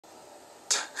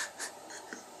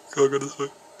Go this way.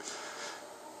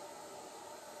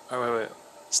 Alright, wait.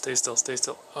 Stay still, stay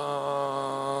still. Wait.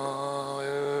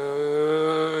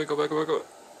 Go back, go back, go back.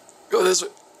 Go this way.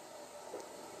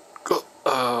 Go.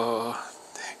 Oh,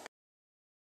 dang.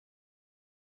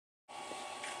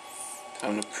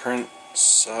 Time to print,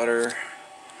 solder,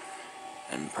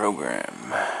 and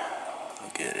program.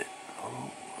 Look at it.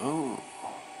 Oh, oh.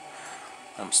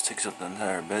 Almost takes up the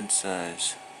entire bed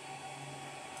size.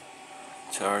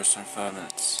 2 hours and 5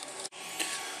 minutes.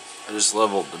 I just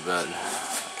leveled the bed,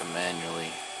 like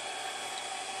manually.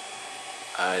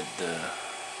 Eyed the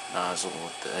nozzle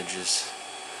with the edges,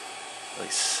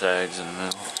 like sags in the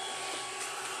middle.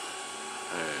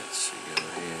 Alright, so you go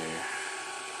here.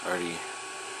 Already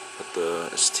put the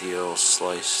STL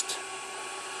sliced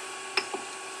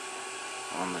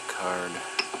on the card.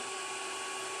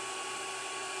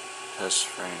 Test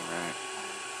frame, right?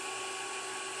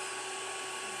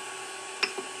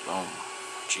 Boom.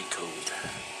 G-code.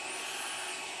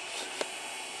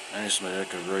 I just made I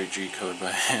could write G-code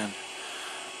by hand.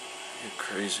 You're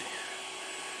crazy.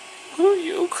 Ooh,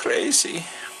 you crazy.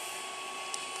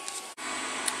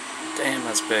 Damn,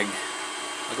 that's big.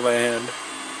 Look at my hand.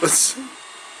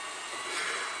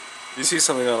 You see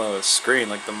something on a screen,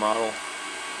 like the model,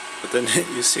 but then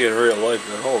you see it in real life,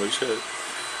 you're like, holy shit.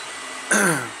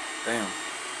 Damn.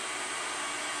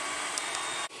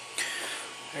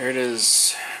 There it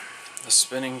is. The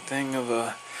spinning thing of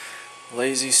a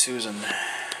lazy Susan.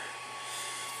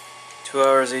 2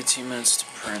 hours, 18 minutes to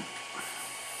print.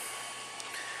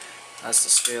 That's the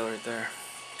scale right there.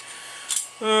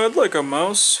 I'd like a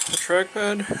mouse, a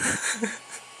trackpad.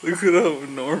 Look at how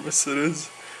enormous it is.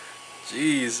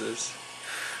 Jesus.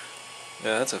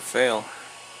 Yeah, that's a fail.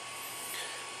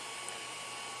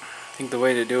 I think the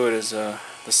way to do it is the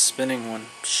spinning one.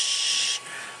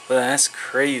 But that's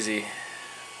crazy.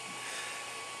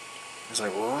 It's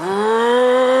like,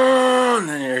 and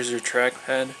then here's your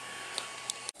trackpad.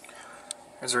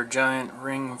 There's our giant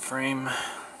ring frame.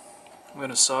 I'm going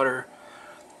to solder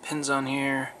pins on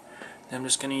here. I'm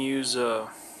just going to use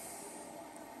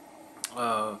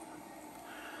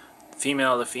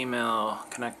female to female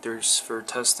connectors for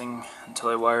testing until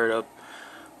I wire it up.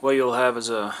 What you'll have is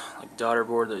a daughter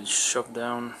board that you shove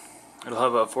down. It'll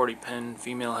have a 40 pin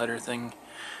female header thing.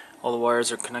 All the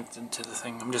wires are connected to the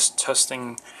thing. I'm just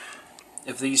testing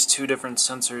if these two different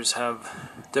sensors have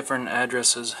different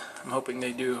addresses. I'm hoping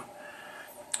they do.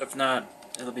 If not,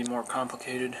 it'll be more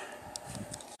complicated.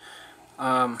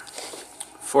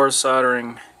 For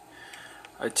soldering,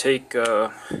 I take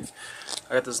I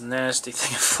got this nasty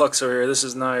thing of flux over here. This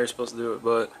is not how you're supposed to do it,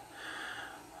 but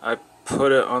I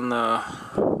put it on the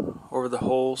over the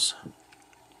holes,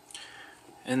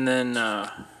 and then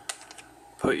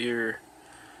put your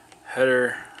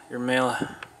header, your male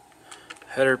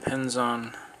header pins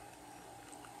on,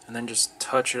 and then just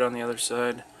touch it on the other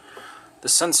side. The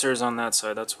sensor is on that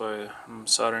side, that's why I'm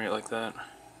soldering it like that.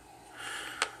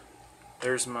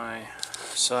 There's my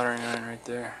soldering iron right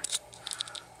there.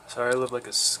 Sorry, I look like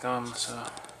a scum, so...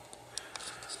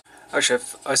 Actually,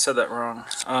 I said that wrong.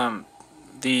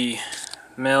 The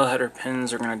male header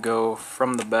pins are going to go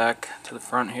from the back to the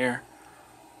front here.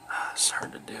 It's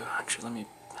hard to do. Actually, let me...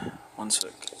 one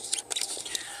sec.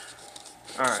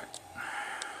 Alright.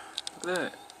 Look at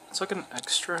that. It's like an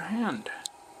extra hand.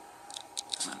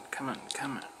 Come on, come on,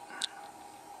 come on.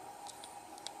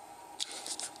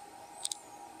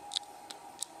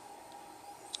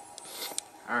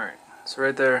 Alright, so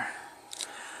right there,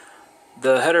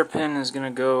 the header pin is going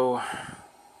to go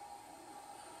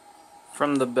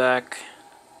from the back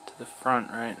to the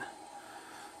front, right?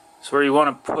 So where you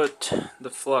want to put the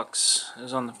flux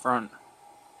is on the front,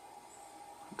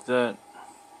 like that.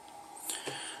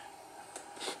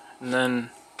 And then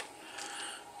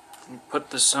you put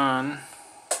this on.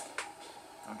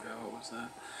 Okay, what was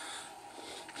that?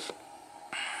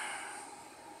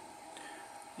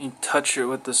 You touch it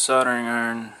with the soldering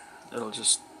iron, it'll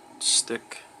just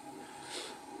stick.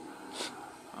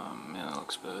 Oh man, that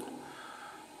looks bad.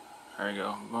 There you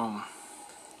go, boom.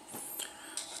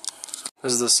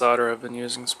 This is the solder I've been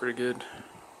using, it's pretty good.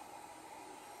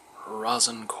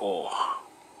 Rosin core.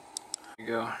 There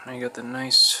you go, now you got the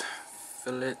nice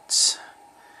fillets.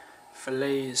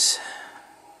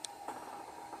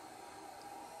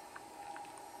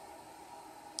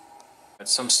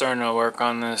 So I'm starting to work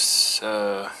on this,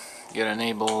 get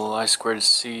enable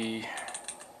I2C,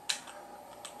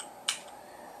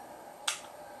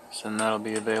 so then that'll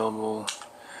be available.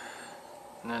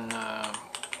 And then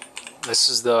this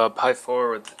is the Pi 4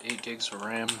 with 8 gigs of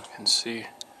RAM, you can see.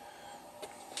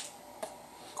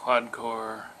 Quad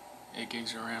core, 8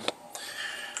 gigs of RAM.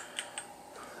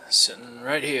 sitting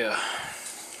right here,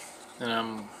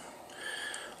 and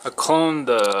I cloned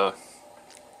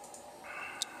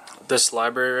this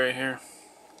library right here.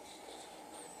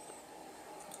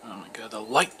 Oh my god, the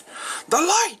light! The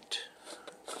light!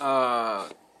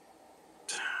 Come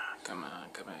on,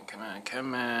 come on, come on,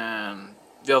 come on.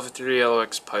 Delphi 3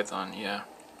 LOX Python, yeah.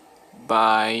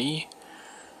 By...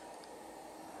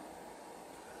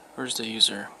 Where's the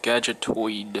user?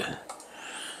 Gadgetoid.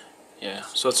 Yeah,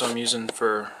 so that's what I'm using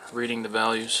for reading the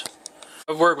values.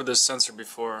 I've worked with this sensor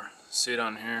before. See it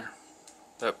on here?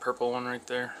 That purple one right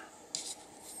there?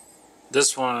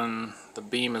 This one, the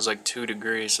beam is like 2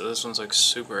 degrees, so this one's like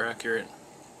super accurate.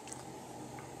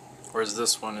 Whereas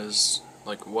this one is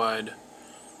like wide,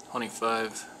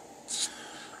 25.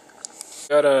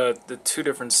 Got the 2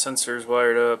 different sensors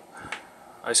wired up,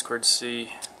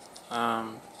 I2C.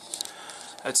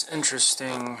 That's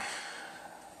interesting.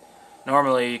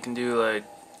 Normally you can do like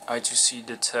I2C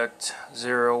detect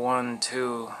 0, 1,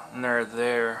 2, and they're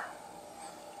there.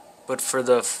 But for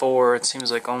the 4, it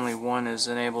seems like only 1 is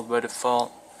enabled by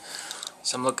default.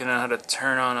 So I'm looking at how to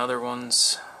turn on other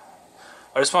ones.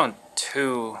 I just want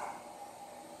 2.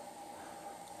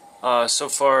 So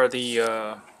far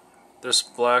the this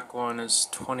black one is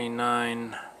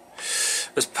 29.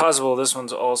 It's possible this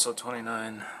one's also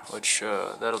 29, which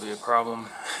that'll be a problem.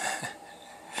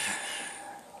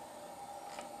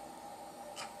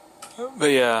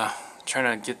 But yeah,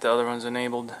 trying to get the other ones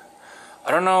enabled. I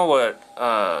don't know what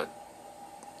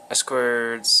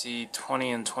I2C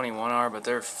 20 and 21 are, but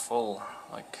they're full.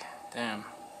 Like, damn.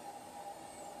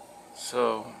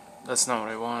 So that's not what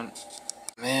I want.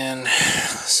 Man,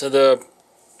 so the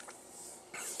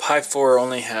Pi 4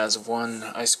 only has 1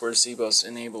 I2C bus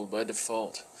enabled by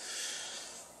default.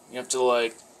 You have to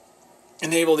like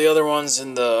enable the other ones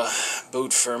in the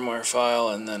boot firmware file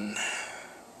and then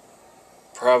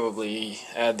probably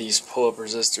add these pull-up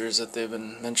resistors that they've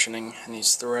been mentioning in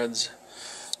these threads.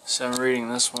 So I'm reading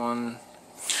this one.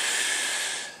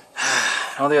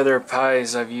 All the other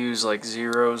Pis I've used like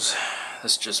zeros.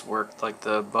 This just worked like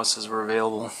the buses were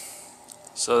available.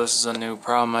 So this is a new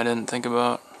problem I didn't think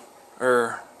about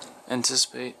or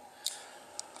anticipate.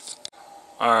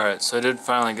 Alright, so I did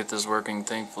finally get this working,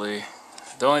 thankfully.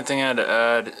 The only thing I had to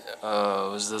add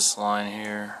was this line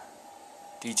here.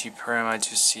 DT param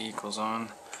I2C equals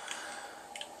on.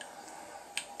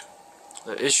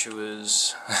 The issue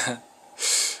is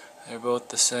they're both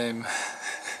the same.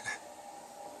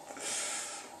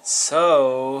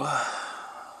 So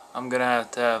I'm gonna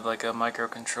have to have like a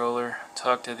microcontroller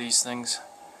talk to these things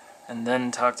and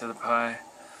then talk to the Pi,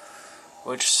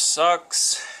 which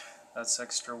sucks. That's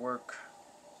extra work.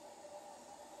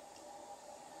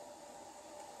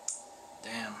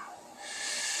 Damn.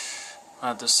 I'll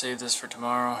have to save this for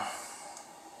tomorrow.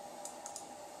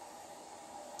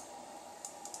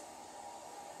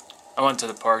 I went to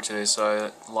the park today, so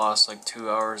I lost like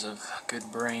 2 hours of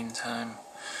good brain time.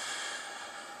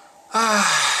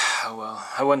 Oh well.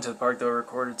 I went to the park though,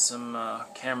 recorded some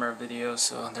camera video,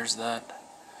 so there's that.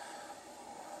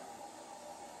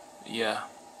 Yeah.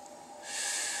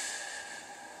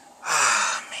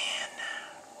 Ah, man.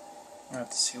 I have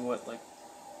to see what like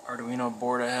Arduino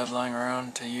board I have lying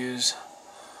around to use.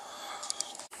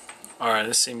 Alright,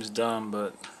 this seems dumb,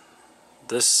 but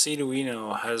this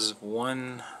Arduino has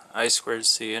 1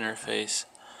 I2C interface.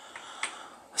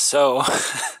 So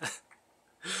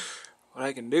what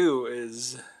I can do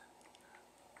is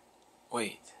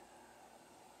wait.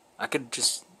 I could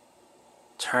just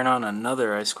turn on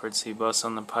another I2C bus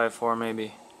on the Pi 4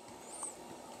 maybe.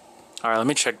 Alright, let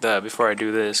me check that before I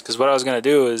do this, because what I was going to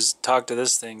do is talk to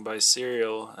this thing by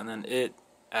serial, and then it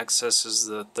accesses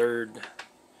the 3rd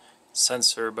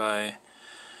sensor by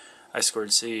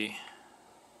I2C.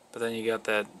 But then you got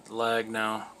that lag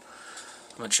now.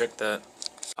 I'm going to check that.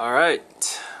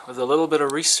 Alright, with a little bit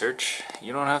of research,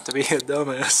 you don't have to be a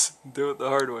dumbass. Do it the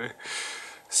hard way.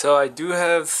 So I do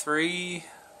have 3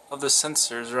 of the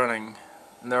sensors running,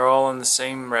 and they're all on the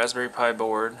same Raspberry Pi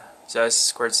board. It's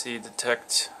I2C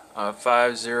detect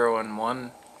 5, 0, and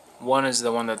 1. 1 is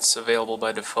the one that's available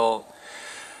by default.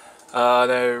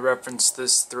 I referenced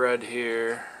this thread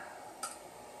here.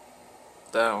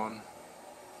 That one.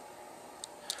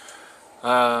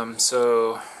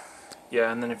 So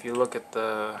yeah, and then if you look at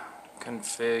the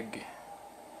config,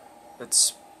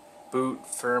 it's boot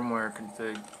firmware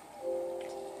config.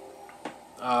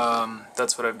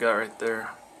 That's what I've got right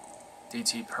there.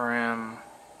 DT param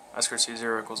I2C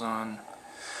 0 equals on.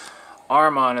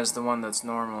 ARM on is the one that's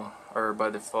normal, or by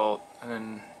default, and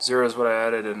then 0 is what I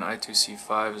added, and I2C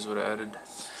 5 is what I added.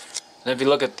 And if you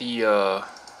look at the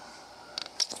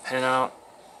pinout,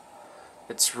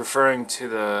 It's referring to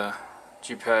the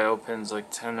GPIO pins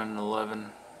like 10 and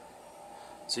 11.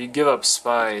 So you give up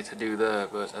SPI to do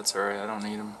that, but that's alright, I don't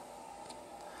need them.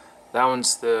 That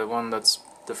one's the one that's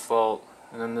default,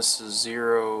 and then this is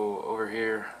 0 over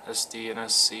here, SD and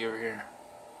SC over here.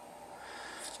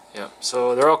 Yep,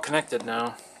 so they're all connected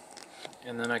now.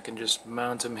 And then I can just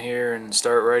mount them here and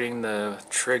start writing the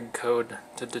trig code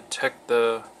to detect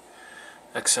the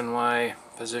X and Y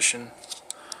position.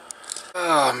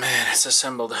 Oh man, it's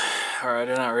assembled. Alright, I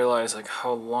did not realize like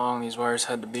how long these wires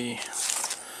had to be.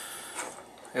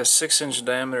 A 6-inch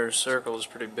diameter circle is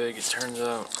pretty big, it turns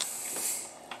out.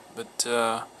 But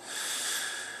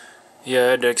yeah, I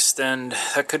had to extend.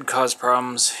 That could cause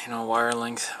problems, you know, wire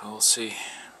length, we'll see.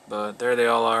 But there they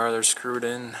all are, they're screwed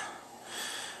in.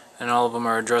 And all of them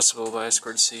are addressable by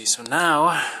I2C. So now,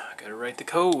 I gotta write the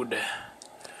code.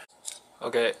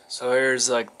 Okay, so here's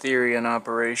like theory in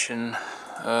operation.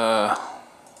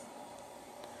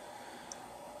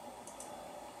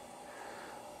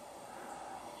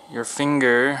 Your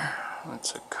finger,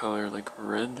 what's a color, like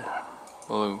red?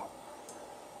 Blue.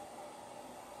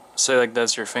 Say like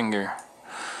that's your finger.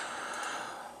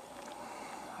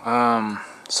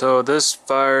 So this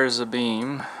fires a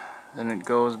beam, then it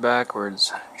goes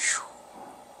backwards.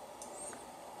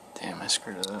 Damn, I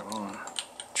screwed up that one.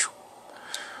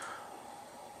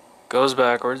 Goes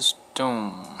backwards.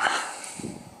 Boom.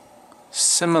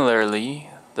 Similarly,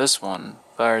 this one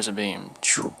fires a beam.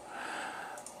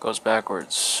 Goes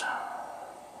backwards.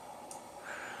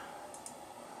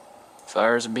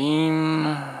 Fires a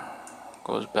beam.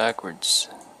 Goes backwards.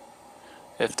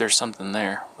 If there's something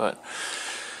there, but.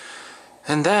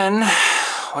 And then,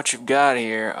 what you've got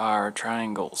here are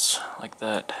triangles, like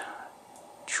that.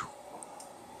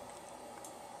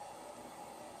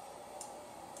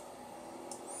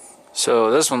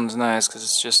 So this one's nice because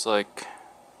it's just like,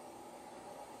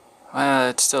 well,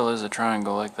 it still is a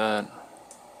triangle like that.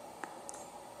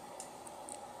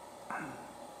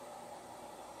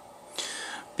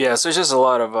 Yeah, so it's just a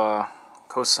lot of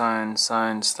cosine,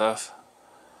 sine stuff.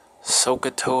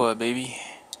 SOHCAHTOA, baby.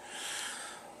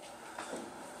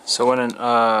 So when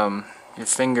your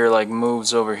finger like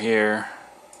moves over here,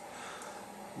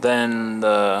 then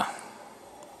the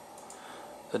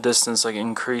distance like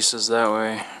increases that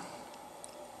way.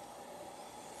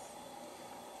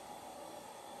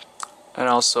 And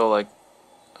also like,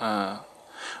 well,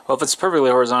 if it's perfectly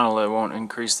horizontal, it won't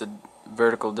increase the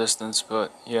vertical distance,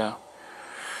 but yeah.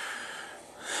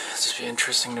 It's just be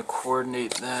interesting to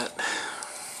coordinate that.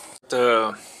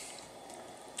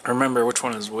 Remember which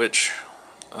one is which,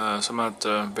 so I'm about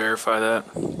to verify that.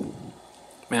 I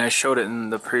mean, I showed it in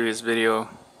the previous video,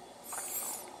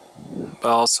 but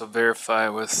I'll also verify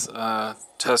with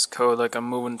test code, like I'm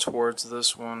moving towards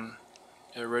this one,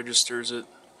 it registers it.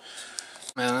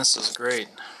 Man, this is great.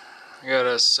 I got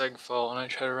a seg fault when I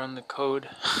try to run the code.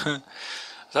 That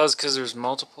was because there's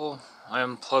multiple. I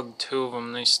unplugged 2 of them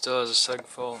and they still has a seg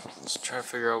fault. Let's try to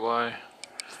figure out why.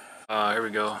 Here we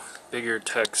go. Bigger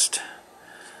text.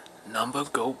 Number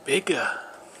go bigger.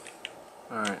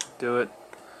 Alright, do it.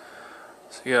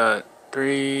 So you got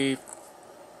 3,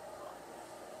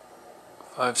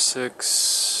 5,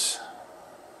 6.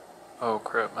 Oh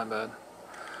crap, my bad.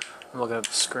 I'm looking at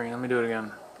the screen. Let me do it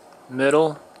again.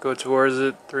 Middle, go towards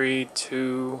it. 3,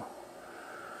 2,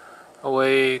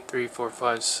 away. 3, 4,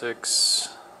 5, 6.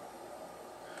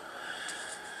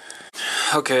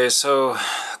 Okay, so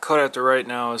the code I have to write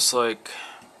now is like,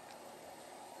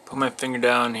 put my finger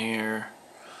down here,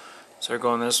 start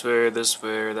going this way,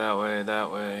 that way,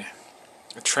 that way.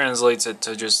 It translates it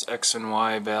to just X and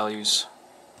Y values.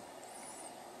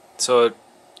 So it,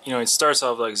 you know, it starts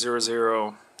off like 0,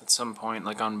 0 at some point,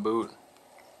 like on boot.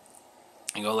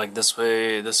 You go like this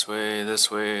way, this way,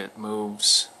 this way, it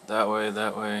moves that way,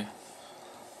 that way.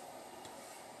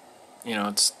 You know,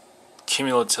 it's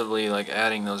cumulatively like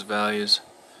adding those values.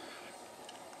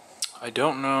 I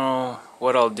don't know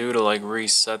what I'll do to like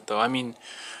reset though. I mean,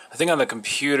 I think on the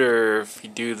computer, if you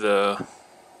do the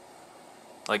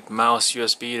like mouse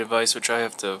USB device, which I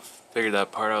have to figure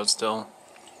that part out still,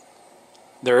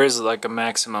 there is like a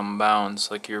maximum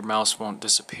bounds, like your mouse won't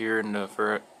disappear into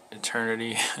for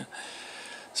eternity.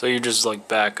 So you just like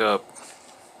back up.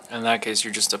 In that case,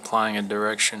 you're just applying a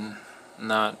direction,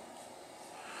 not.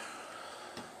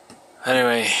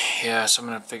 Anyway, yeah, so I'm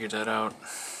gonna figure that out.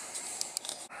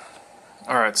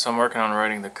 Alright, so I'm working on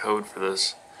writing the code for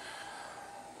this.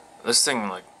 This thing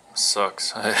like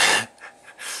sucks.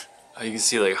 You can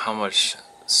see like how much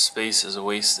space is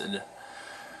wasted,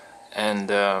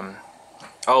 and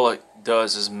all it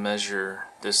does is measure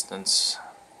distance,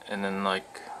 and then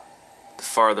like the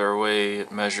farther away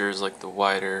it measures, like the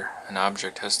wider an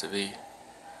object has to be.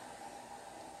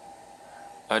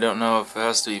 I don't know if it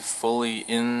has to be fully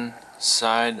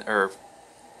inside or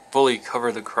fully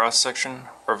cover the cross section,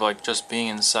 or if like just being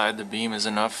inside the beam is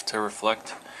enough to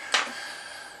reflect.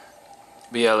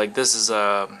 But yeah, like this is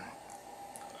a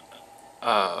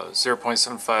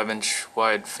 0.75 inch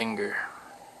wide finger.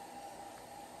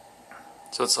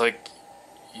 So it's like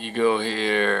you go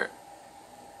here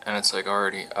and it's like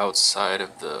already outside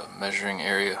of the measuring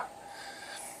area.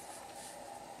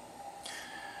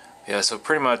 Yeah, so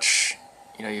pretty much,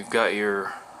 you know, you've got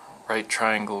your right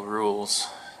triangle rules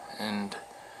and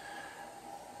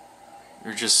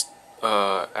you're just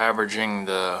averaging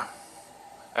the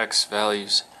x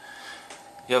values.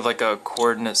 You have like a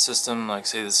coordinate system, like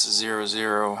say this is 0,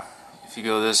 0. If you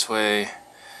go this way,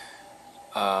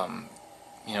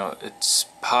 you know, it's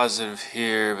positive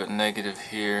here but negative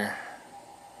here.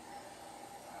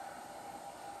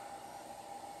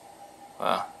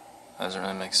 Wow, that doesn't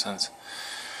really make sense.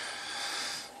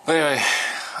 But anyway,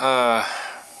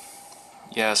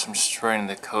 yeah, so I'm just writing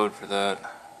the code for that.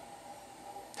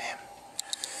 Damn.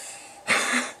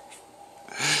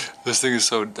 This thing is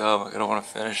so dumb, I don't want to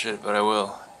finish it, but I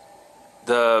will.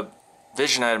 The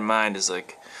vision I had in mind is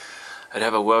like, I'd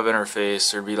have a web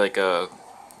interface, or be like a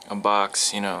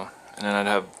box, you know, and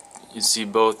then you'd see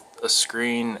both a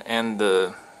screen and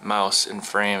the mouse in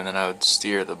frame, and then I would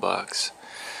steer the box.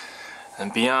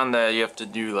 And beyond that, you have to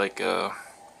do like a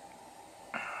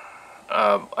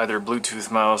either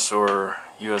Bluetooth mouse or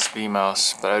USB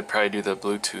mouse, but I'd probably do the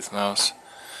Bluetooth mouse,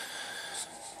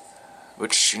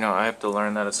 which, you know, I have to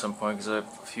learn that at some point because I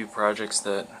have a few projects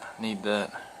that need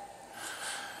that.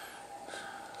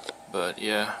 But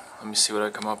yeah, let me see what I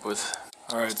come up with.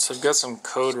 Alright, so I've got some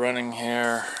code running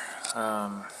here.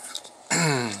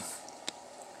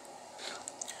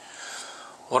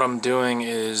 What I'm doing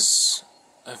is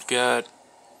I've got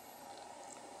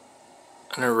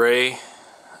an array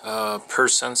per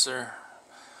sensor,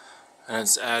 and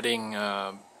it's adding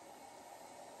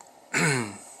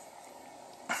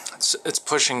it's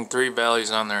pushing 3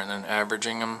 values on there and then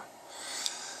averaging them,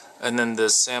 and then the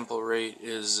sample rate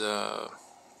is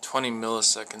 20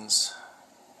 milliseconds.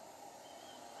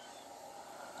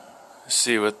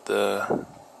 See what the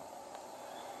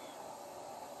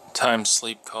time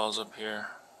sleep calls up here.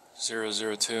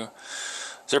 002.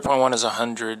 0.1 is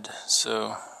 100,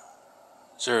 so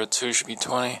 0.2 should be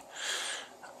 20.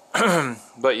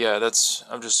 But yeah,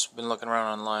 I've just been looking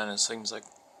around online, and it seems like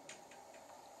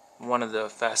one of the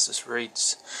fastest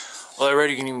rates. Well,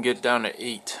 already you can even get down to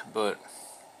 8, but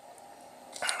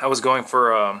I was going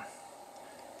for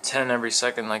 10 every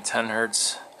second, like 10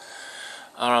 hertz.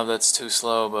 I don't know if that's too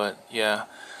slow, but yeah.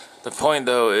 The point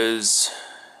though is,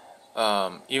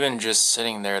 even just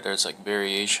sitting there, there's like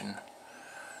variation.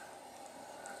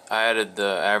 I added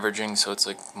the averaging so it's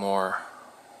like more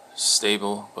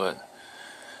stable, but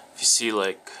if you see,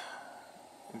 like,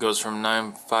 it goes from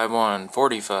 951,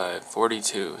 45,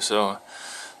 42, so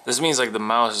this means like the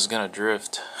mouse is gonna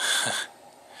drift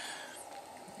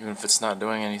even if it's not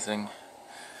doing anything.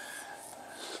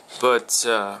 But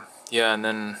yeah, and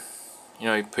then, you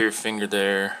know, you put your finger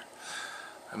there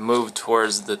and move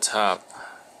towards the top.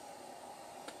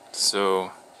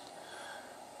 So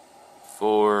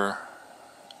 4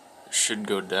 should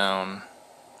go down.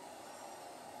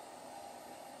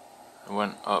 It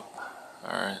went up.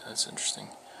 Alright, that's interesting.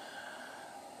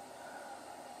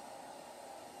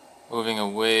 Moving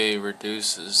away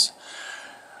reduces.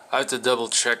 I have to double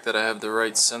check that I have the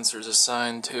right sensors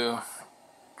assigned to.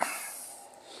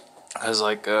 Because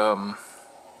like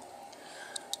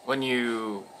when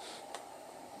you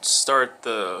start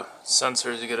the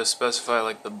sensors, you gotta specify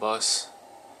like the bus.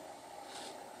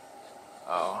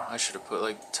 Oh, I should have put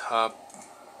like top,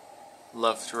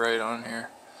 left, right on here.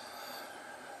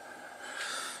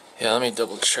 Yeah, let me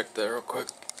double check that real quick.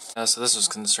 So this was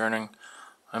concerning.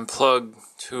 I unplugged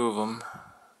 2 of them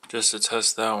just to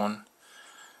test that one,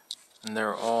 and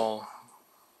they're all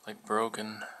like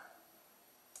broken.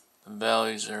 The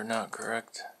values are not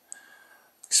correct.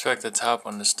 Expect the top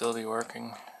one to still be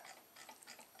working.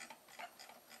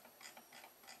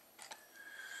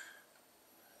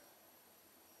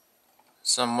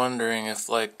 So I'm wondering if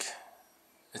like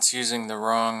it's using the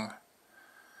wrong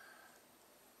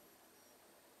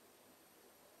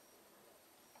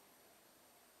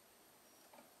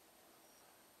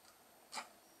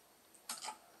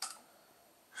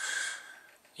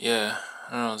yeah,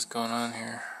 I don't know what's going on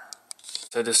here.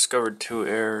 So I discovered 2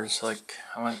 errors. Like,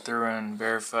 I went through and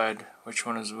verified which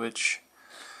one is which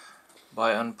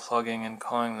by unplugging and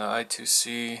calling the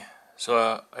I2C.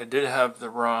 So I did have the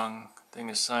wrong thing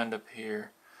assigned up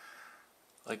here.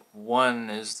 Like 1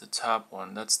 is the top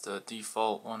one, that's the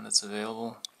default one that's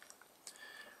available.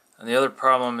 And the other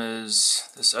problem is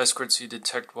this I2C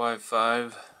detect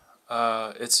Y5,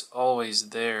 it's always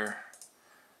there.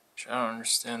 Which I don't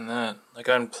understand that. Like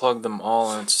I unplugged them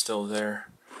all and it's still there.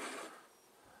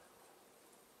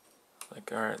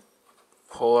 Like alright,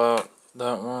 pull out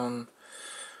that one.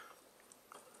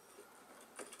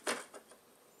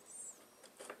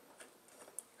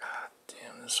 God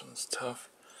damn, this one's tough.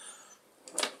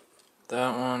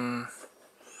 That one.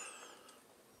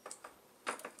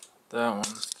 That one.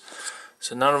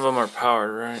 So none of them are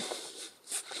powered, right?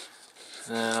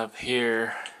 And then up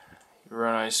here, you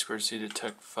run I2C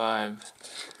detect 5,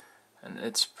 and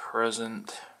it's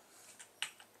present.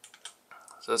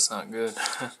 So that's not good.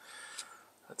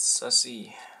 That's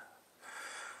sussy.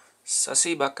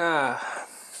 Sussy baka.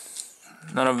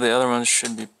 None of the other ones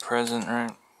should be present,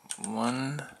 right?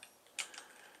 1.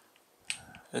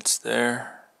 It's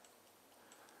there.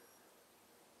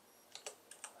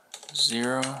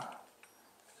 0.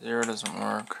 0 doesn't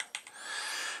work.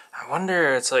 I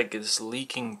wonder, it's like it's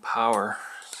leaking power.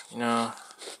 You know,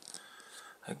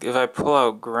 like if I pull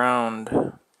out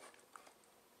ground,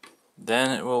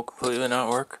 then it will completely not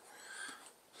work.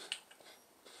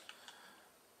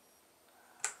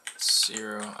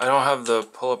 0. I don't have the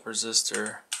pull-up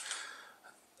resistor.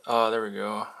 Oh, there we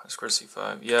go.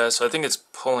 I2C5. Yeah, so I think it's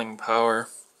pulling power.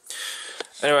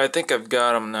 Anyway, I think I've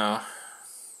got them now.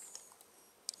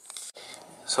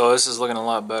 So this is looking a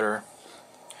lot better.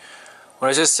 When I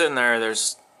was just sitting there,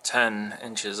 there's 10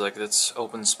 inches, like that's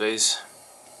open space.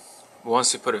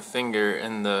 Once you put a finger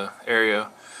in the area,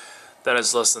 that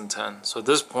is less than 10. So at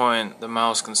this point, the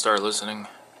mouse can start listening.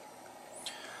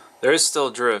 There is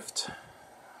still drift.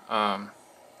 But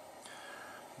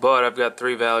I've got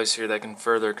 3 values here that can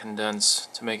further condense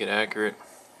to make it accurate.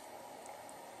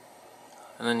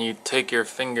 And then you take your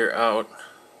finger out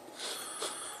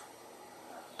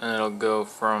and it'll go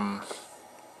from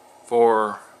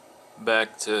 4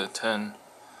 back to 10.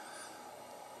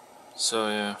 So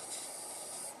yeah,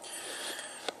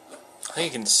 I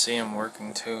think you can see them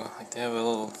working too. Like they have a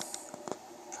little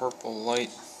purple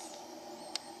light.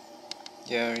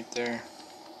 Yeah, right there.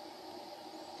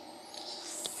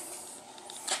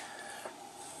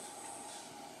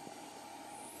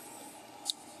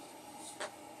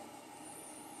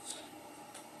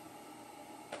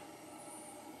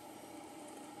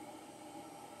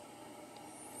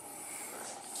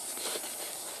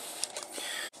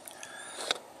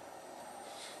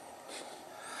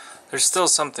 There's still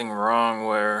something wrong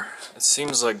where it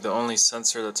seems like the only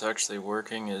sensor that's actually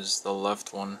working is the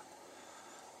left one.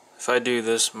 If I do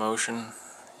this motion,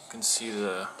 you can see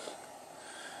the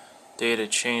data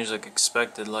change like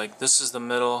expected. Like this is the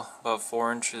middle, about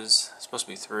 4 inches. It's supposed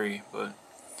to be 3, but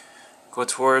go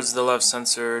towards the left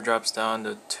sensor, drops down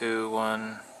to 2,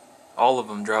 1. All of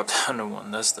them drop down to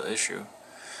 1. That's the issue.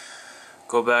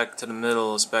 Go back to the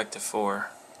middle, it's back to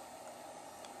 4.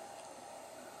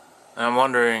 And I'm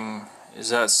wondering,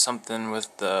 is that something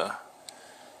with the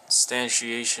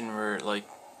instantiation where like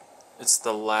it's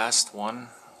the last one?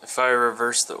 If I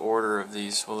reverse the order of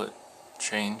these, will it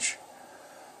change?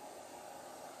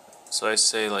 So I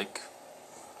say like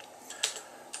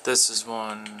this is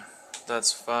 1,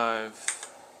 that's 5.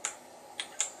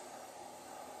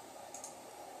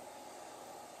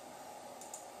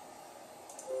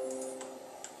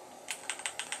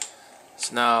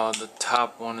 So now the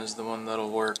top one is the one that'll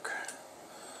work.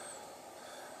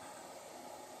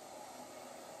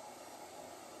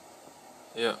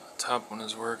 Yeah, top one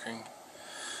is working.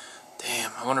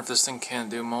 Damn, I wonder if this thing can't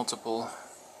do multiple.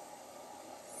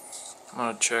 I'm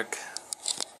gonna check.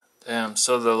 Damn,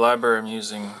 so the library I'm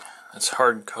using, it's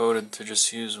hard coded to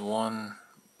just use one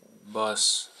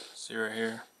bus. See right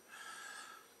here?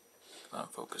 Come on,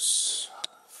 focus.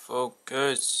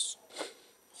 Focus.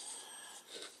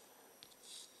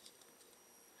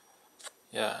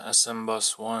 Yeah, SM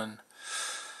bus 1.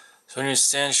 So when you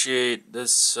instantiate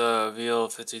this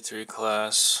VL53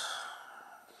 class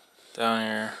down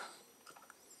here,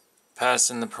 pass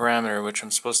in the parameter, which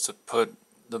I'm supposed to put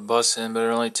the bus in, but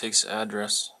it only takes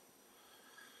address.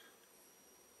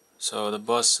 So the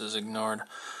bus is ignored.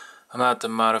 I'm going to have to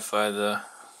modify the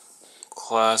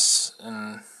class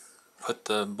and put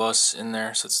the bus in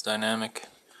there so it's dynamic.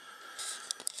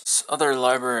 This other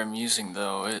library I'm using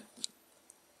though, it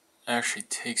actually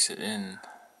takes it in.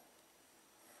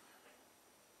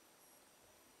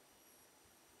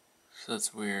 So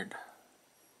that's weird.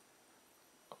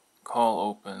 Call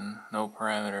open, no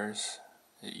parameters.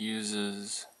 It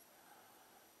uses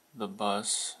the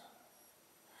bus.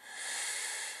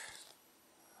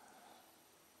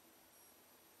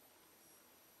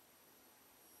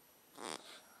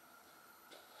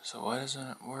 So why doesn't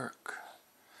it work?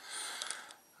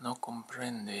 No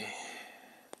comprende.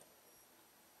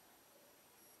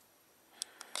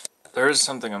 There is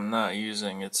something I'm not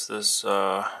using. It's this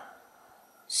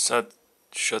set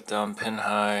shutdown pin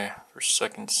high for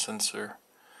second sensor.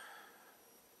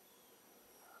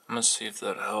 I'm gonna see if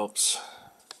that helps.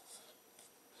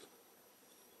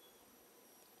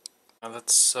 Now that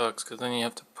sucks, because then you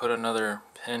have to put another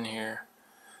pin here.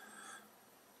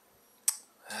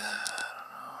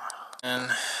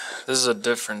 And this is a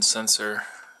different sensor.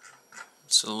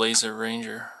 It's a Laser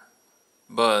Ranger,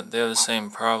 but they have the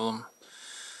same problem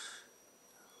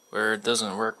where it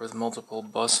doesn't work with multiple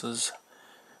buses.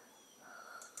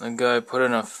 The guy put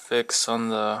in a fix on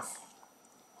the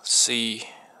C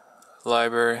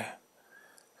library,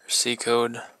 or C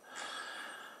code.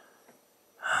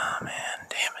 Oh man,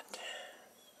 damn it.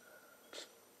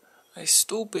 I'm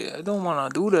stupid, I don't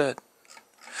wanna do that.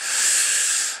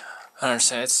 I don't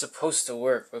understand, it's supposed to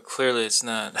work, but clearly it's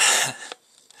not.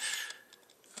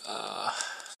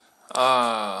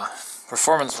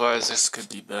 Performance wise this could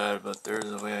be bad, but there's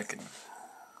a way I could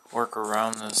work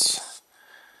around this.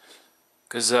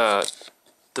 Cause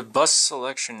the bus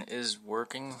selection is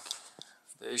working.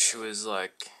 The issue is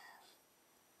like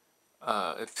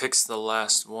it picks the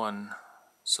last one.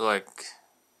 So like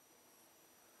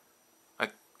I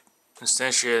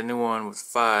instantiate a new one with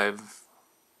 5.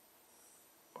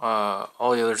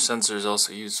 All the other sensors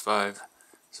also use 5.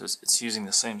 So it's using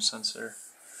the same sensor.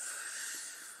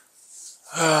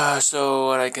 So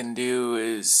what I can do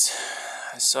is,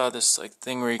 I saw this like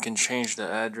thing where you can change the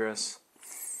address.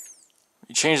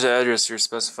 You change the address, you're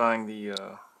specifying the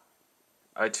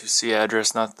I2C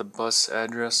address, not the bus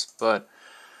address. But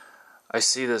I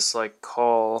see this like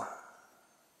call,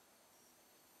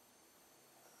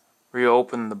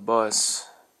 reopen the bus,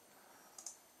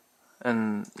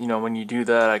 and you know when you do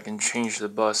that, I can change the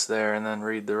bus there and then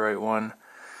read the right one.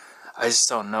 I just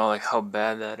don't know like how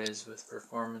bad that is with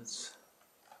performance.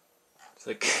 It's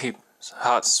like keep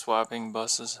hot swapping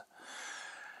buses.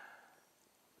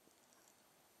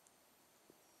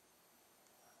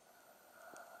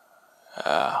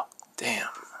 Damn.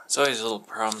 It's always little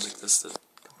problems like this that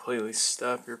completely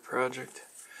stop your project.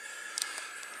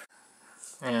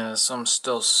 Yeah, so I'm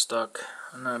still stuck.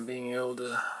 I'm not being able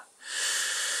to...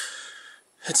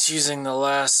 It's using the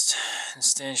last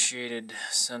instantiated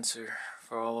sensor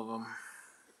for all of them.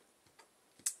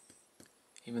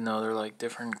 Even though they're like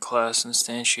different class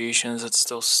instantiations, it's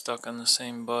still stuck on the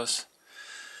same bus.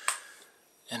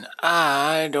 And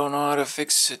I don't know how to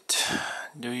fix it.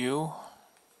 Do you?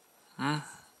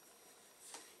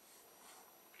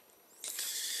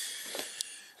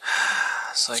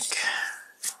 It's like,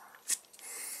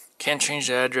 can't change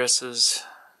the addresses,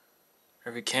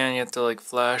 or if you can, you have to like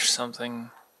flash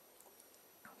something.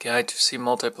 Get I2C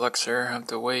multiplexer, have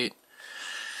to wait.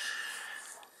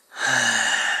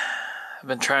 I've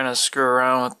been trying to screw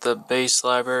around with the base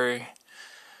library,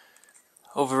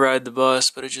 override the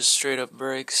bus, but it just straight up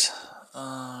breaks.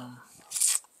 I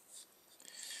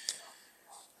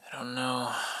don't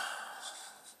know.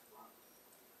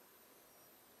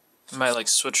 I might like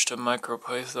switch to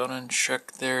MicroPython and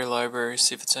check their library,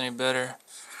 see if it's any better.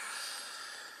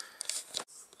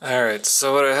 Alright,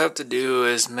 so what I have to do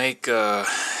is make a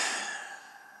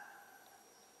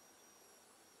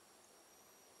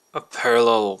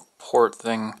parallel port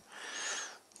thing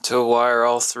to wire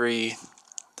all 3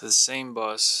 to the same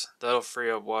bus. That'll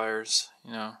free up wires,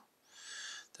 you know.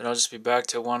 Then I'll just be back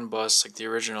to one bus like the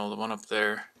original, the one up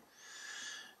there.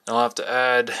 And I'll have to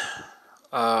add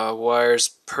wires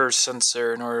per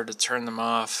sensor in order to turn them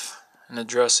off and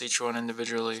address each one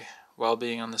individually while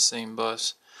being on the same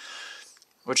bus.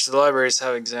 Which the libraries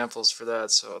have examples for that,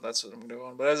 so that's what I'm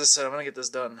doing. But as I said, I'm going to get this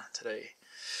done today.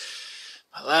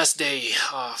 My last day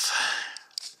off.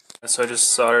 So I just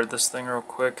soldered this thing real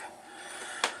quick.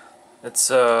 It's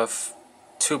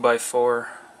 2x4.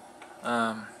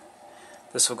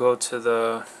 This will go to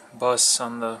the bus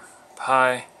on the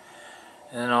Pi,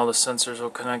 and then all the sensors will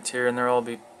connect here, and they'll all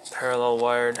be parallel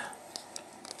wired.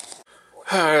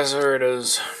 Alright, so here it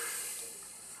is.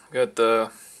 Got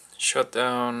the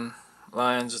shutdown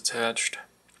lines attached.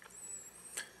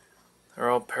 They're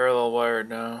all parallel wired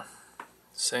now.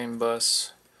 Same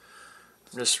bus.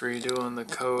 I'm just redoing the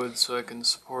code so I can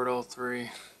support all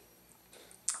 3.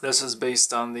 This is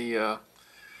based on the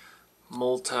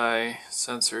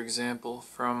multi-sensor example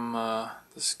from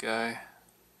this guy.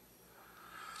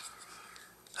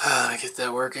 I get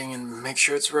that working and make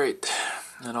sure it's right.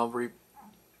 Then I'll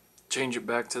change it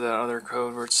back to that other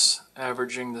code where it's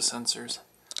averaging the sensors.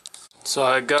 So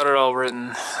I got it all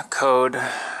written, code.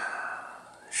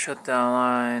 Shutdown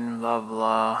line, blah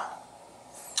blah.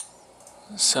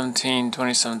 17,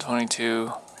 27,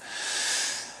 22.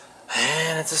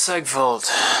 And it's a seg fault.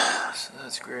 So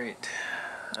that's great.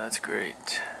 That's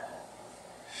great.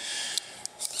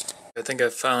 I think I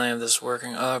finally have this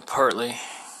working. Partly.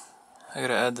 I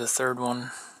gotta add the third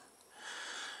one.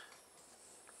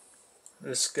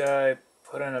 This guy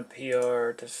put in a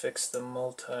PR to fix the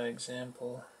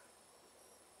multi-example.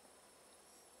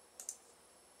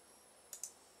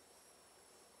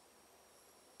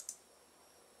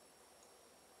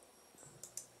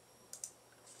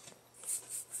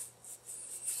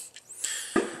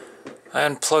 I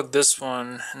unplugged this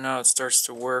one, and now it starts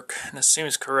to work, and it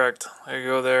seems correct. I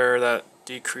go there, that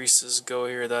decreases, go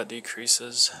here, that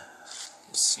decreases.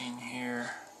 The scene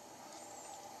here.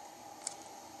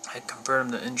 I convert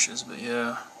them to inches, but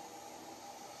yeah.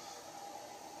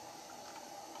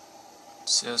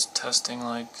 See, I was testing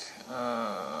like,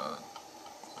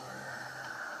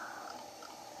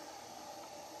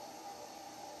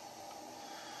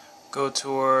 go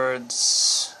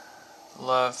towards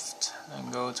left,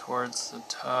 and go towards the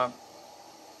top.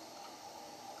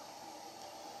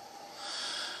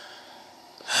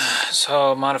 So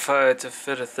I'll modify it to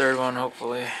fit a third one,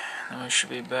 hopefully. Then we should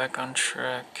be back on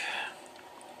track.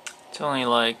 It's only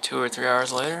like 2 or 3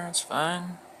 hours later, it's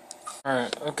fine.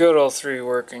 Alright, I've got all three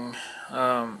working.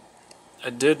 I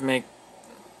did make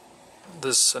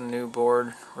this a new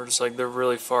board, where it's like they're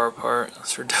really far apart,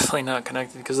 so they're definitely not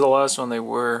connected, because the last one they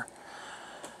were.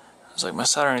 I was like, my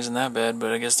soldering isn't that bad,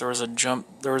 but I guess there was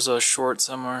a short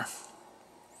somewhere.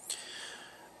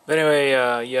 But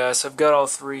anyway, yes, I've got all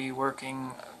three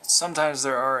working. Sometimes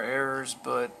there are errors,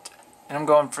 and I'm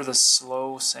going for the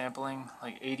slow sampling,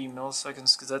 like 80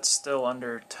 milliseconds, because that's still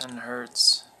under 10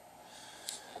 hertz.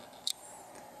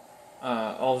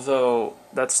 Although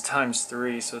that's times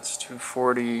 3, so it's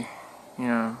 240, you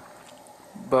know.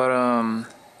 But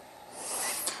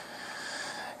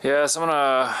yeah, so I'm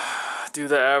gonna do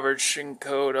the averaging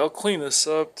code. I'll clean this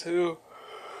up too.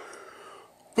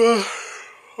 But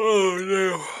oh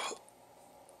no.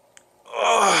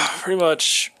 Pretty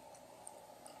much.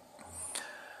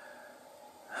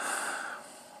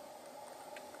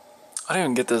 I don't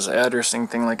even get this addressing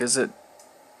thing. Like, does it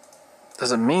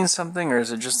mean something, or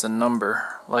is it just a number?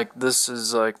 Like, this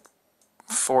is like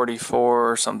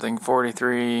 44 or something,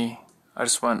 43. I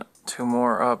just went 2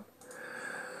 more up.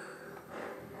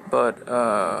 But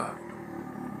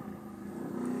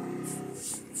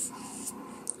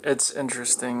it's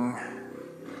interesting.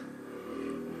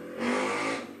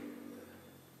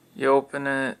 You open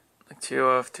it, like 2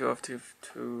 off,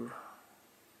 2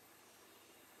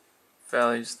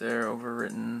 values there,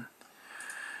 overwritten.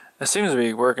 It seems to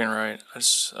be working right.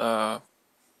 I'm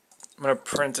gonna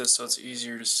print it so it's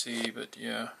easier to see, but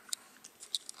yeah.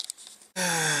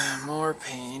 More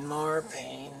pain, more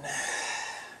pain.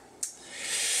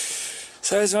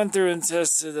 So I just went through and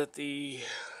tested that the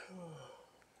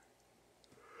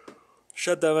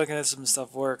shutdown mechanism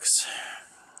stuff works.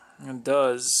 It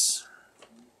does.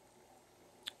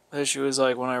 The issue is,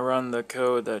 like, when I run the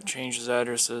code that changes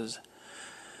addresses,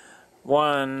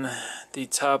 the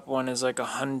top one is like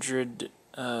 100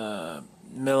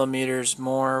 millimeters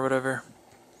more or whatever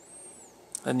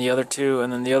than the other two,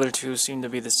 and then the other two seem to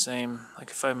be the same.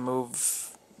 Like, if I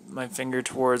move my finger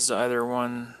towards either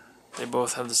one, they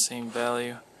both have the same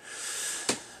value.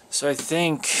 So I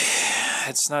think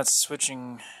it's not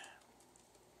switching,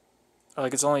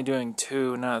 like, it's only doing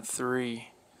 2, not 3.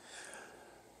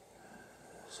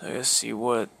 So I gotta see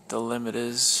what the limit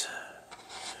is.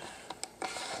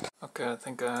 Okay, I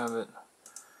think I have it.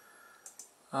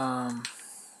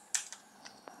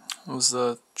 What was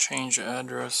the change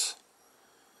address?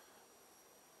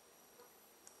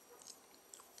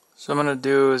 So I'm gonna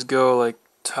do is go like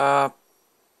top,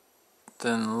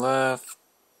 then left,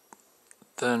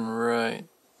 then right.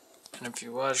 And if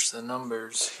you watch the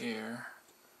numbers here,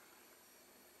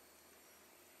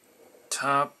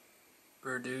 top,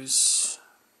 reduce,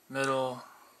 middle,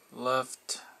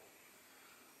 left,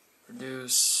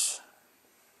 reduce,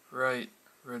 right,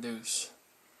 reduce,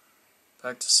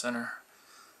 back to center.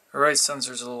 The right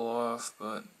sensor's a little off,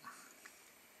 but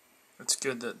it's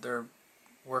good that they're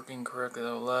working correctly.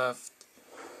 Though left,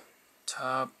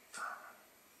 top,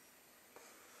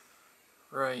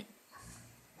 right.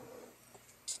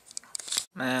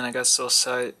 Man, I got so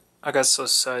sidetracked.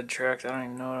 I don't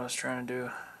even know what I was trying to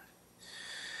do.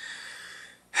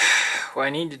 What I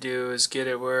need to do is get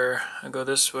it where I go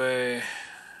this way,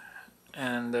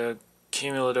 and the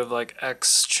cumulative, like,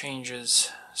 X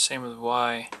changes. Same with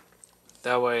Y.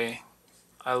 That way,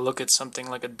 I look at something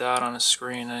like a dot on a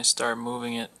screen and I start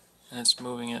moving it, and it's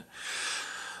moving it.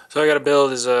 So I gotta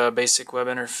build is a basic web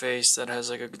interface that has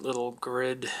like a little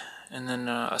grid and then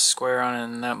a square on it,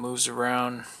 and that moves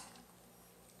around.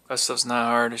 That stuff's not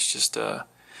hard. It's just it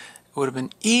would have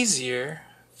been easier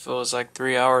if it was like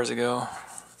 3 hours ago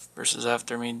versus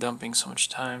after me dumping so much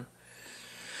time.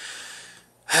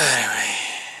 Anyway,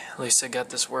 at least I got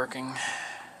this working.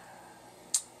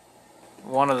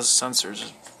 One of the sensors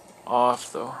is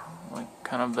off though, like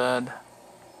kind of bad.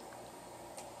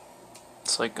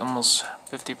 It's like almost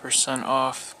 50%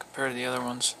 off compared to the other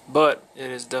ones, but it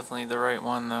is definitely the right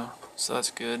one though, so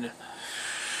that's good.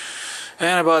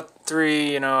 And I bought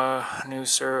 3,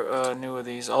 new of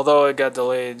these. Although it got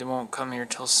delayed, it won't come here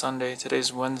till Sunday.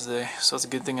 Today's Wednesday, so it's a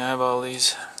good thing I have all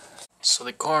these. So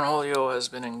the cornholio has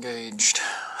been engaged.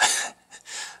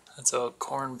 That's a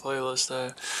corn playlist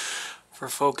for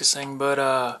focusing, but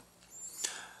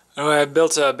anyway, I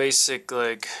built a basic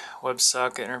like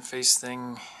WebSocket interface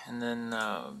thing, and then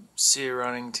see it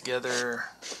running together,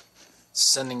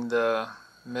 sending the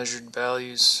measured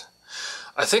values.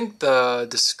 I think the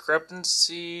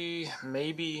discrepancy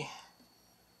maybe,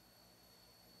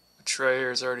 which right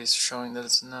here is already showing that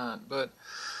it's not, but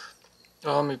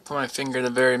let me put my finger in the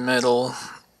very middle,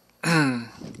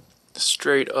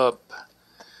 straight up.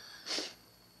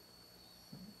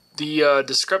 The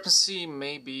discrepancy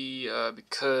may be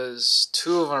because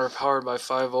 2 of them are powered by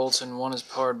 5 volts and 1 is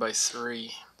powered by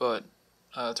 3, but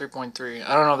 3.3.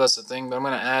 I don't know if that's the thing, but I'm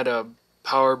going to add a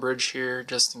power bridge here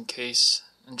just in case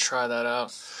and try that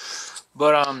out.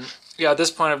 But yeah, at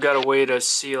this point I've got a way to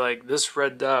see like this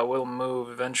red dot will move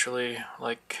eventually.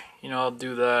 Like, I'll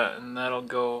do that and that'll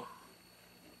go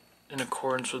in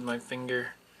accordance with my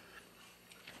finger.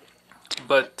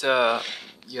 But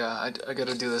yeah, I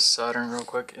gotta do this soldering real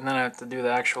quick, and then I have to do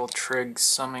the actual trig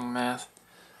summing math.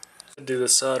 Do the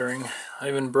soldering. I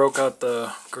even broke out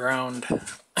the ground.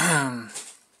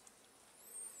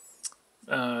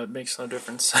 It makes no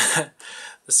difference.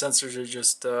 The sensors are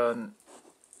just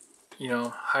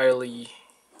highly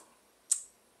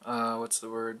what's the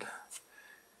word?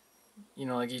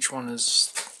 Like each one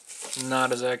is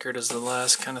not as accurate as the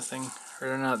last kind of thing, or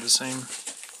they're not the same.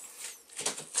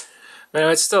 But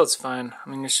anyway, it's fine. I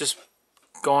mean, it's just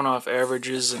going off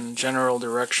averages and general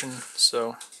direction, so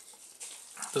it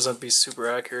doesn't have to be super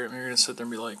accurate. I mean, you're gonna sit there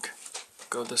and be like,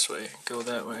 go this way, go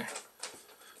that way.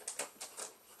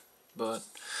 But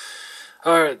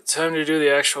alright, time to do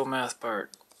the actual math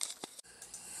part.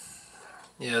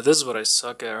 Yeah, this is what I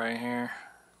suck at right here.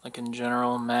 Like in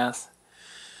general math.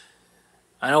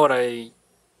 I know what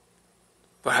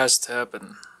has to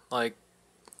happen. Like,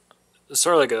 it's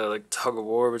sort of like a tug of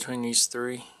war between these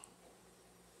 3.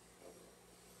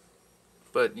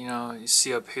 But you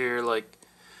see up here, like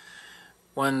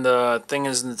when the thing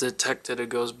isn't detected, it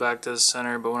goes back to the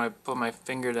center. But when I put my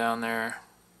finger down there,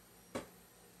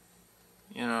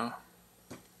 and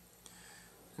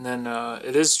then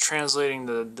it is translating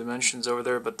the dimensions over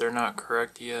there, but they're not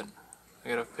correct yet. I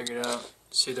gotta figure it out.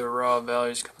 See the raw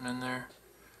values coming in there.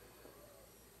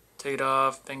 Take it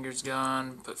off, finger's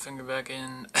gone, put finger back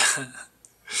in.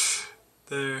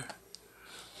 There.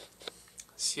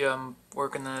 See, I'm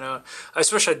working that out. I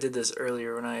just wish I did this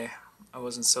earlier when I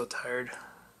wasn't so tired.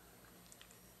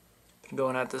 Been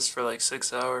going at this for like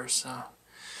 6 hours, so.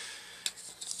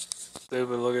 But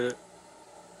look at it.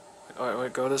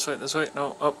 Wait, go this way,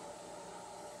 no, up.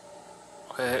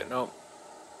 Wait, no.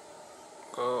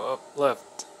 Go up,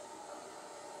 left.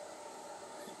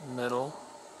 Middle.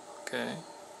 Okay.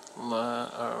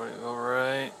 Alright, go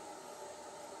right.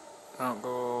 No,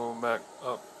 go back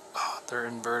up. Oh, they're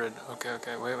inverted.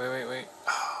 Okay, wait.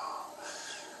 Oh.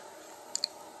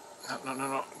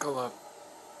 No, go up.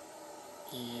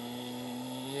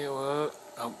 Yeah, what?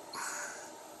 Nope.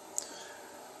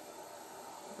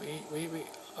 Wait.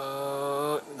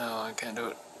 No, I can't do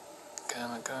it.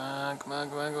 Come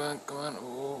on.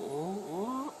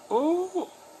 Ooh.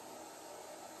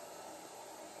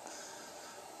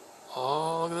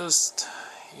 Oh, look at this.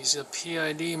 He's a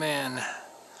PID man.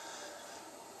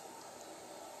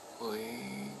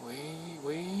 Wait.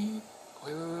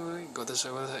 Go this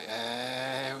way,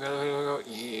 Hey, we go.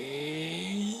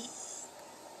 Yeah.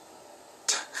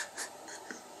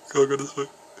 Go this way.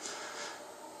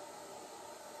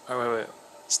 Alright, wait.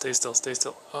 Stay still. Wait.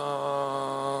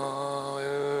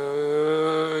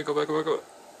 Go back.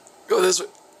 Go this way.